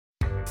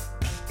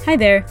Hi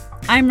there,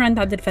 I'm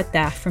Randa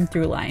Abdel-Fattah from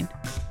Throughline.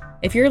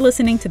 If you're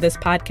listening to this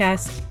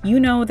podcast, you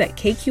know that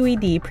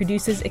KQED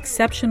produces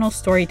exceptional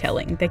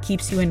storytelling that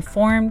keeps you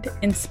informed,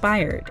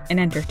 inspired,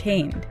 and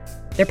entertained.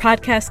 Their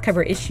podcasts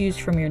cover issues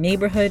from your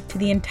neighborhood to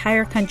the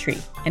entire country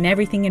and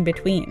everything in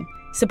between.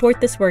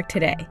 Support this work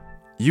today.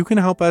 You can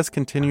help us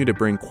continue to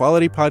bring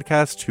quality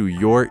podcasts to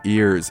your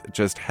ears.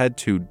 Just head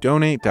to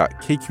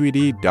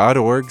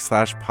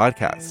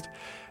donate.kqed.org/podcast.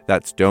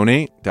 That's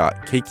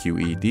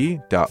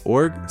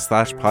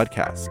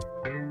donate.kqed.org/podcast.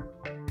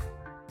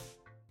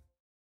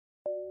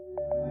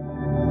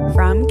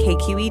 From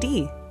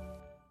KQED.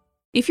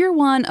 If you're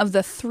one of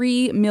the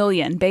 3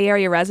 million Bay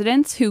Area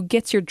residents who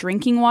gets your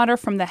drinking water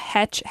from the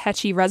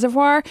Hetchy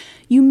Reservoir,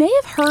 you may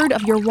have heard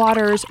of your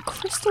water's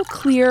crystal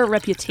clear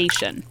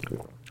reputation.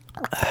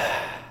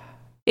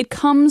 It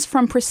comes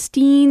from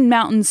pristine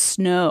mountain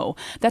snow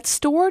that's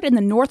stored in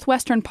the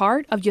northwestern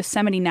part of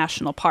Yosemite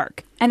National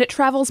Park, and it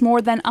travels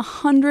more than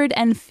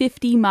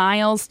 150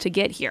 miles to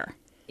get here.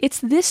 It's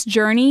this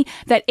journey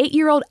that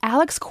 8-year-old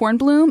Alex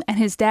Kornblum and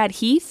his dad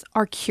Heath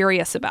are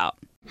curious about.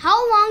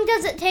 How long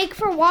does it take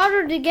for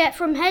water to get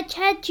from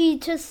Hetchy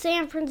to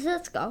San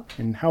Francisco?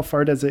 And how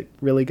far does it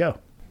really go?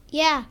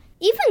 Yeah,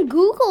 even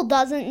Google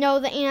doesn't know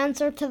the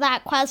answer to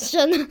that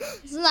question.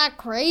 Isn't that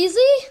crazy?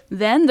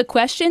 Then the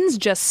questions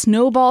just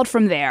snowballed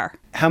from there.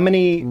 How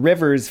many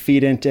rivers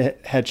feed into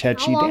Hetchy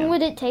Dam? How long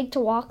would it take to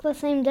walk the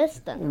same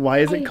distance? Why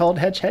is it called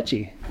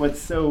Hetchy?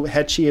 What's so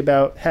Hetchy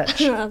about Hetch?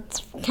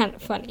 That's kind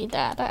of funny,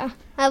 Dad.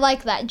 I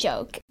like that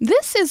joke.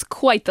 This is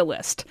quite the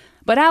list.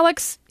 But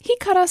Alex, he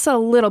cut us a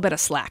little bit of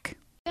slack.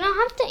 You don't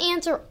have to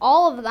answer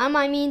all of them.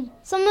 I mean,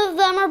 some of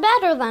them are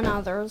better than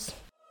others.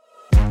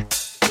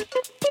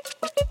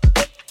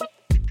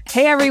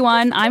 Hey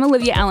everyone, I'm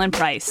Olivia Allen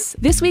Price.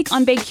 This week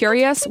on Bay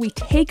Curious, we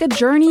take a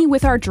journey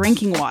with our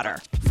drinking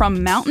water,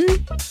 from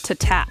mountain to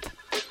tap.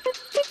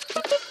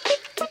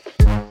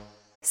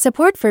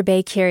 Support for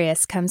Bay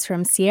Curious comes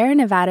from Sierra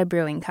Nevada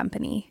Brewing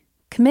Company,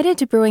 committed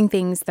to brewing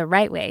things the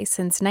right way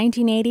since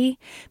 1980,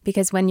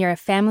 because when you're a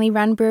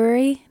family-run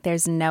brewery,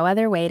 there's no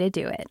other way to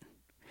do it.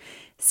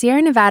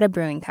 Sierra Nevada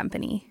Brewing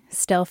Company,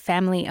 still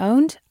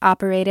family-owned,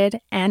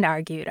 operated, and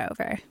argued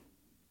over.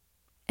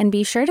 And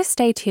be sure to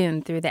stay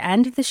tuned through the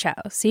end of the show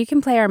so you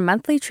can play our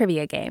monthly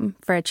trivia game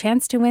for a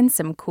chance to win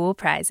some cool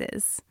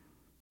prizes.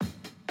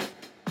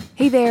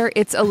 Hey there,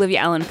 it's Olivia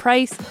Allen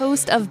Price,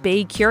 host of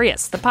Bay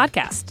Curious, the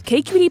podcast.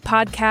 KQED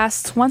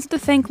Podcasts wants to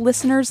thank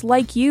listeners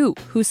like you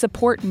whose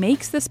support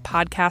makes this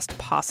podcast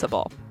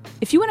possible.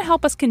 If you want to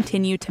help us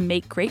continue to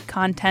make great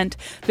content,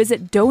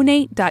 visit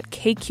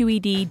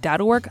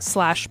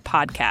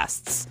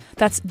donate.kqed.org/podcasts.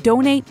 That's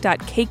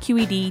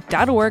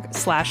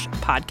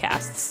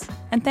donate.kqed.org/podcasts.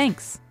 And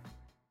thanks.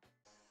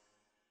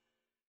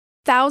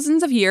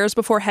 Thousands of years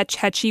before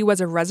Hetchy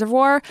was a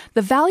reservoir,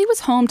 the valley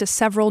was home to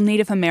several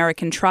Native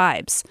American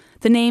tribes.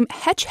 The name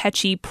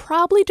Hetchy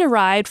probably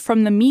derived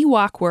from the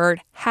Miwok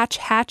word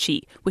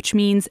hatch-hatchy, which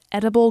means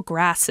edible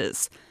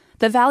grasses.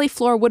 The valley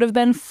floor would have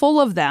been full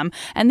of them,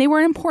 and they were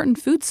an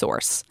important food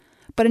source.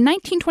 But in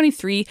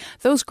 1923,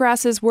 those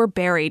grasses were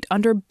buried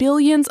under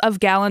billions of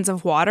gallons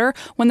of water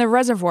when the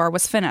reservoir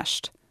was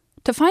finished.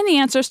 To find the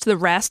answers to the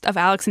rest of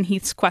Alex and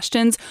Heath's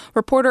questions,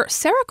 reporter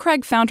Sarah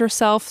Craig found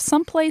herself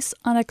someplace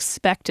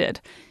unexpected,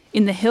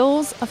 in the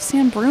hills of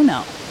San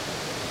Bruno.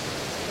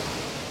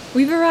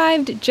 We've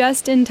arrived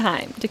just in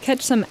time to catch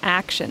some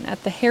action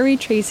at the Harry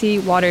Tracy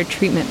Water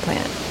Treatment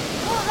Plant.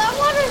 Oh, that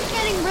water's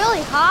getting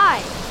really high.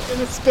 It's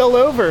gonna spill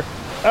over.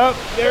 Oh,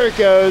 there it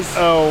goes.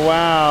 Oh,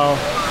 wow.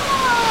 Oh,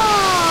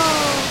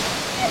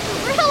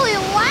 it's really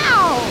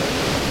loud.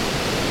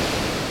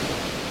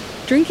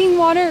 Drinking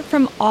water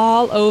from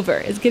all over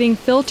is getting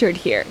filtered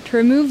here to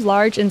remove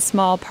large and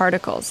small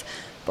particles.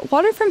 But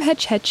water from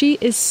Hetchy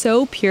is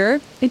so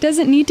pure, it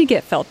doesn't need to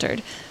get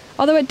filtered,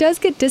 although it does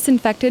get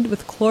disinfected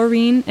with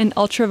chlorine and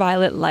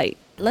ultraviolet light.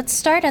 Let's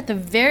start at the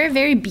very,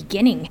 very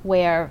beginning,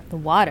 where the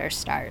water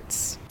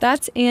starts.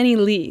 That's Annie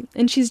Lee,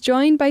 and she's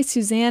joined by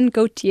Suzanne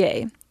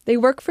Gauthier. They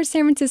work for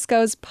San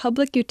Francisco's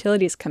Public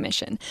Utilities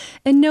Commission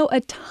and know a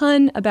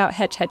ton about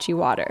Hetchy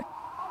water.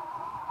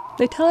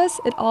 They tell us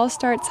it all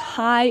starts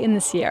high in the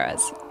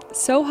Sierras,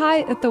 so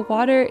high that the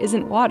water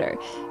isn't water,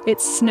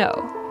 it's snow.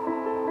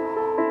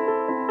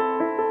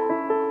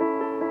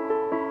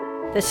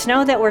 The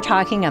snow that we're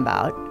talking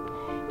about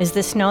is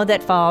the snow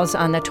that falls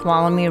on the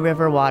Tuolumne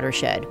River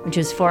watershed, which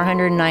is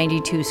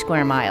 492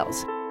 square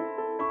miles.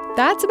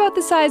 That's about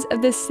the size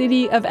of the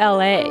city of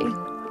LA.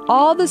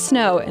 All the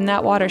snow in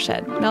that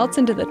watershed melts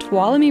into the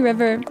Tuolumne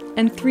River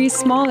and 3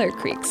 smaller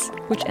creeks,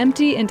 which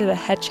empty into the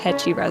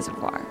Hetchy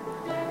Reservoir.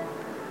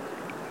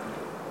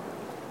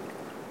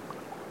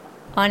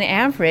 On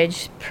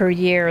average, per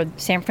year,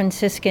 San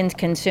Franciscans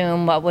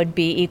consume what would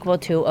be equal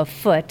to a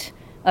foot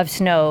of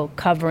snow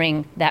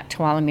covering that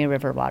Tuolumne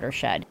River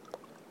watershed.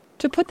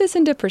 To put this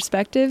into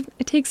perspective,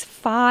 it takes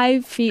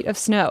 5 feet of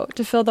snow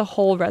to fill the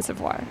whole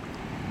reservoir.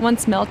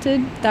 Once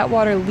melted, that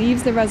water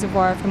leaves the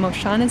reservoir from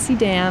O'Shaughnessy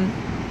Dam,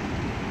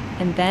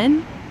 and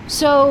then...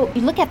 So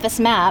you look at this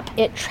map,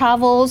 it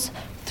travels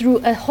through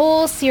a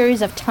whole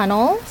series of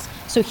tunnels.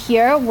 So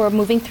here we're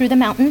moving through the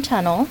mountain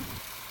tunnel.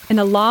 And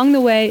along the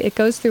way, it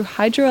goes through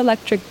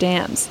hydroelectric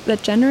dams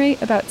that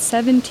generate about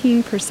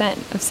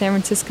 17% of San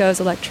Francisco's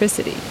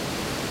electricity.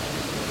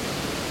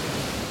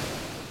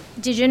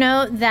 Did you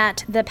know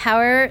that the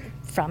power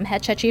from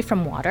Hetchy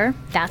from water,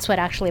 that's what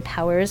actually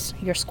powers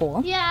your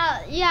school?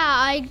 Yeah,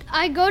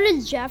 I go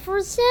to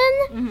Jefferson.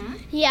 Mm-hmm.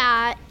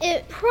 Yeah,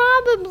 it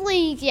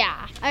probably,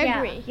 I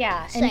agree.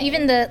 Yeah, Same. and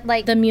even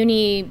the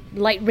Muni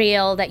light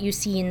rail that you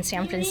see in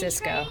San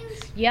Francisco.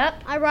 Trains?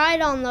 Yep. I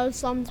ride on those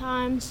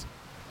sometimes.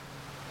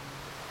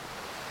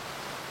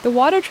 The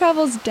water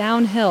travels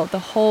downhill the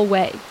whole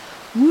way,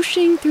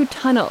 whooshing through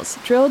tunnels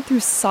drilled through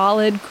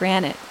solid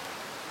granite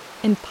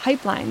and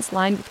pipelines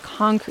lined with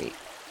concrete.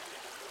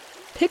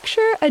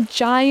 Picture a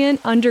giant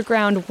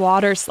underground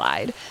water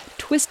slide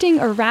twisting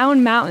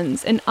around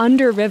mountains and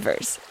under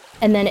rivers.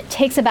 And then it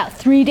takes about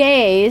 3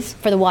 days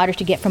for the water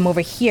to get from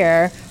over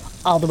here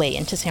all the way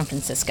into San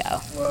Francisco.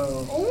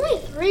 Whoa. Only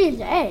 3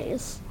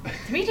 days.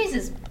 3 days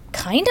is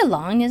kind of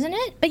long, isn't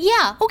it? But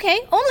yeah, okay,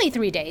 only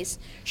 3 days.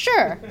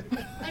 Sure.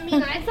 I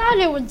mean, I thought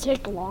it would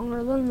take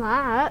longer than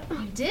that.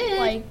 You did?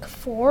 Like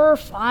 4 or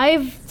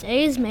 5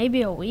 days,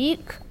 maybe a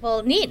week.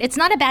 Well, neat. It's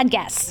not a bad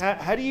guess.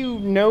 How do you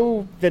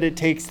know that it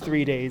takes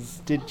 3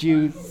 days? Did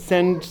you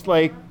send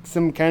like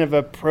some kind of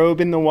a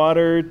probe in the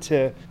water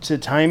to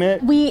time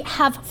it? We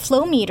have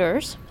flow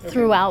meters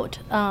throughout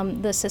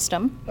the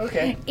system.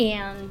 Okay.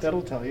 And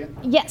that'll tell you.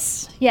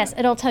 Yes,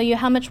 it'll tell you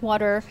how much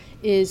water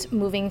is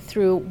moving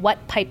through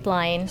what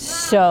pipeline.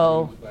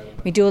 So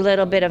we do a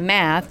little bit of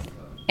math,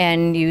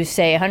 and you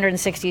say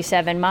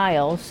 167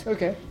 miles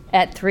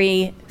at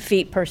 3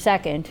 feet per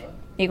second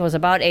equals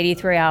about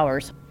 83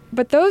 hours.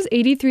 But those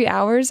 83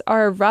 hours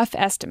are a rough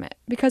estimate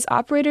because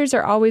operators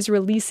are always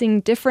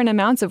releasing different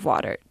amounts of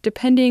water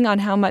depending on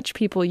how much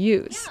people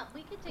use. Yeah,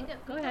 we could take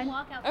a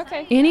walk outside.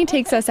 Okay. Annie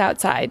takes us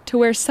outside to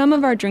where some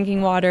of our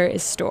drinking water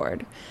is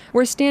stored.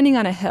 We're standing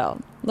on a hill,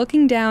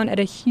 looking down at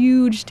a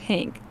huge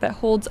tank that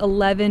holds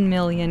 11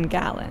 million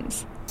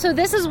gallons. So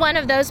this is one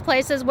of those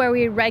places where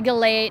we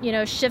regulate,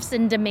 shifts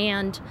in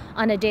demand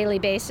on a daily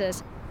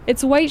basis.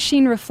 Its white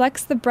sheen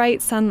reflects the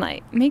bright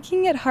sunlight,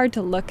 making it hard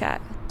to look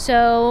at.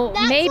 So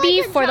that's maybe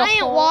like a for the giant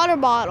whole water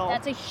bottle.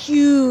 That's a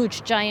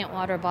huge giant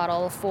water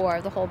bottle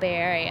for the whole Bay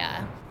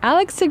Area.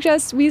 Alex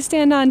suggests we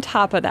stand on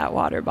top of that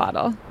water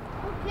bottle.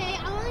 Okay,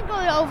 I'm gonna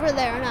go over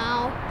there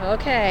now.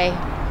 Okay.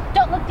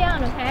 Don't look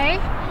down, okay?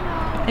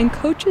 And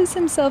coaches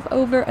himself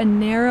over a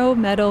narrow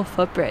metal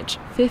footbridge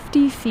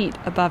 50 feet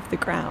above the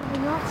ground.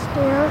 I'm not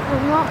scared.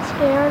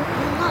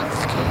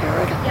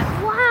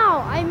 Yeah.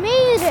 Wow, I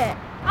made it.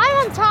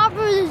 I'm on top of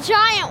the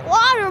giant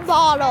water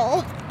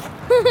bottle.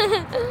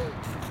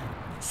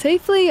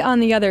 Safely on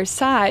the other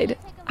side,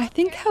 I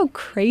think how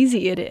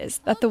crazy it is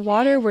that the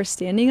water we're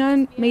standing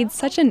on made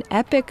such an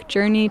epic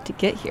journey to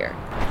get here.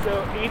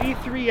 So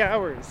 83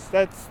 hours.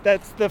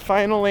 That's the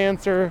final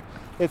answer.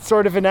 It's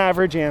sort of an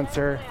average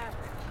answer.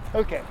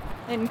 Okay.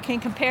 And can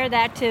compare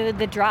that to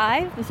the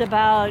drive. It's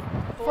about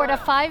 4 to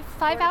 5 hours?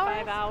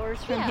 5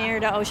 hours from here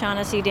to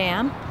O'Shaughnessy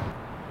Dam.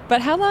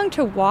 But how long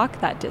to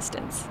walk that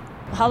distance?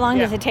 How long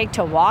does it take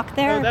to walk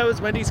there? Oh, that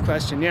was Wendy's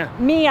question, yeah.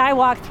 Me, I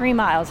walk 3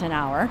 miles an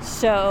hour,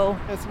 so...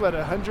 That's what,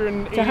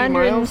 180 it's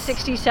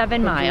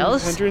 167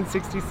 miles.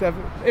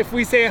 167. If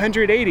we say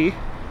 180,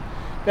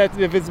 that's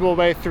divisible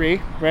by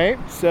 3, right?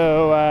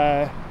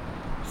 So,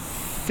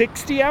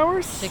 60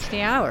 hours?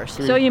 60 hours.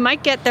 So you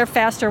might get there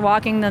faster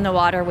walking than the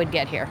water would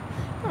get here.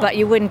 But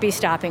you wouldn't be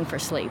stopping for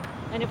sleep.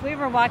 And if we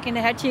were walking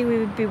to Hetchy, we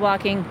would be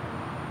walking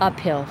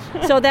uphill.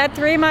 So that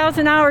 3 miles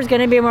an hour is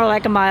going to be more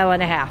like 1.5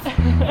 miles.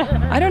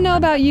 I don't know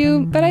about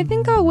you, but I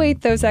think I'll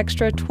wait those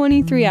extra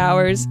 23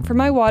 hours for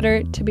my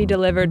water to be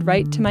delivered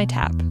right to my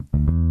tap.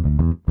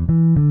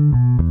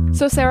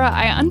 So, Sarah,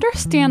 I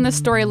understand this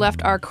story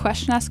left our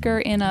question asker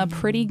in a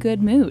pretty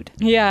good mood.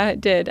 Yeah, it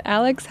did.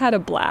 Alex had a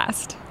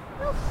blast.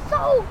 It was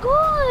so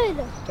good.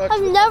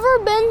 I've never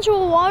been to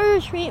a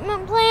water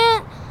treatment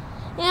plant,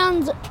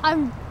 and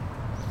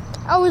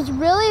I was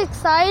really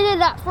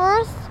excited at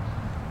first,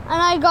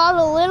 and I got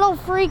a little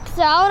freaked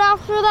out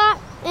after that,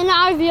 and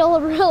I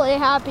feel really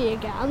happy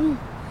again.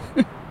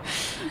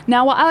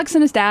 Now, while Alex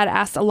and his dad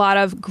asked a lot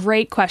of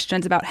great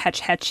questions about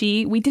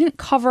Hetchy, we didn't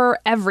cover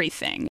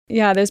everything.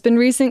 Yeah, there's been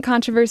recent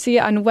controversy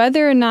on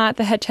whether or not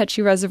the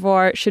Hetchy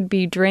Reservoir should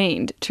be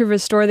drained to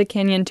restore the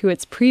canyon to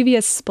its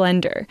previous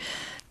splendor.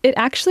 It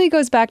actually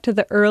goes back to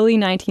the early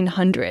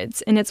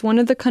 1900s, and it's one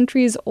of the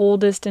country's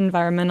oldest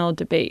environmental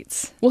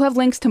debates. We'll have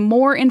links to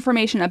more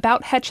information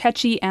about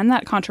Hetchy and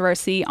that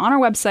controversy on our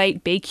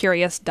website,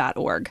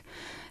 baycurious.org.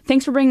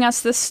 Thanks for bringing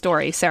us this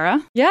story,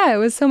 Sarah. Yeah, it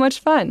was so much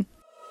fun.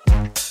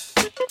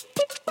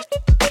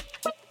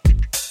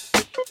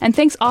 And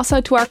thanks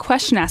also to our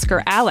question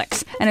asker,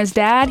 Alex, and his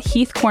dad,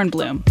 Heath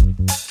Kornblum.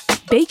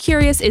 Bay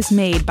Curious is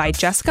made by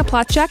Jessica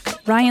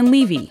Plotchek, Ryan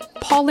Levy,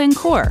 Paul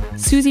Lancourt,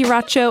 Susie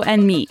Racho,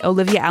 and me,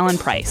 Olivia Allen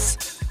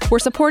Price. We're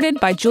supported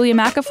by Julia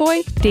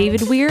McAfoy,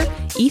 David Weir,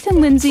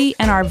 Ethan Lindsay,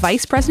 and our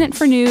Vice President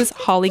for News,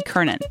 Holly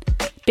Kernan.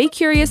 Bay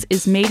Curious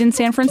is made in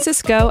San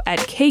Francisco at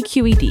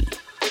KQED.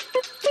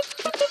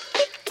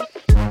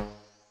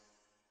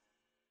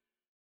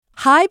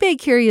 Hi, Bay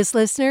Curious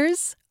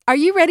listeners. Are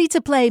you ready to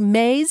play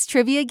May's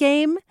trivia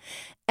game?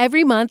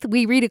 Every month,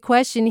 we read a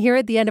question here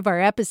at the end of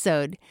our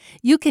episode.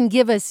 You can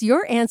give us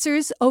your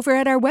answers over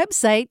at our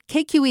website,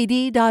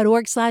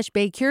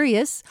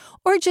 kqed.org/baycurious,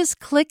 or just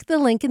click the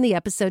link in the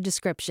episode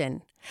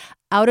description.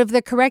 Out of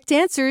the correct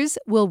answers,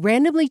 we'll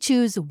randomly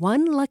choose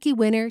one lucky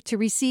winner to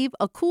receive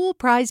a cool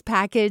prize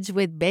package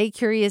with Bay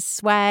Curious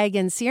swag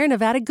and Sierra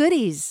Nevada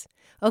goodies.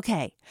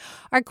 Okay,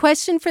 our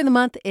question for the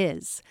month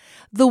is,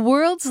 the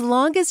world's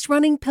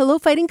longest-running pillow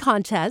fighting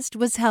contest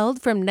was held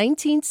from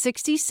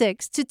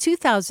 1966 to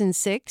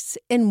 2006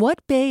 in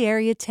what Bay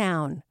Area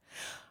town?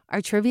 Our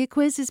trivia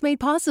quiz is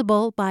made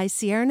possible by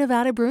Sierra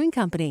Nevada Brewing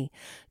Company.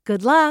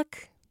 Good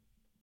luck!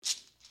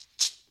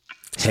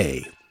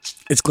 Hey,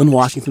 it's Glenn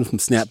Washington from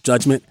Snap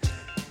Judgment,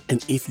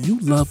 and if you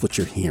love what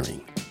you're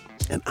hearing,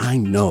 and I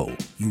know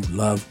you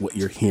love what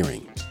you're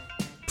hearing,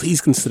 please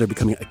consider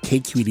becoming a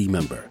KQED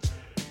member.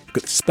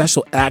 Get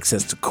special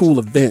access to cool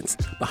events,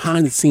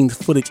 behind-the-scenes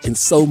footage, and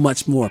so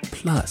much more.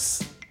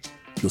 Plus,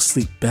 you'll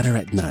sleep better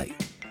at night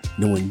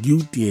knowing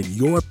you did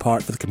your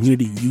part for the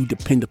community you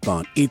depend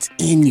upon. It's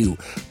in you.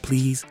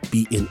 Please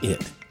be in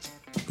it.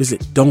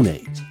 Visit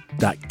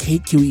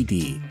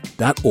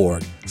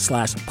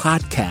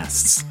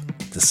donate.kqed.org/podcasts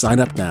to sign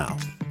up now.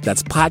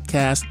 That's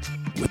podcast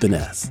with an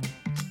S.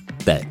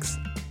 Thanks.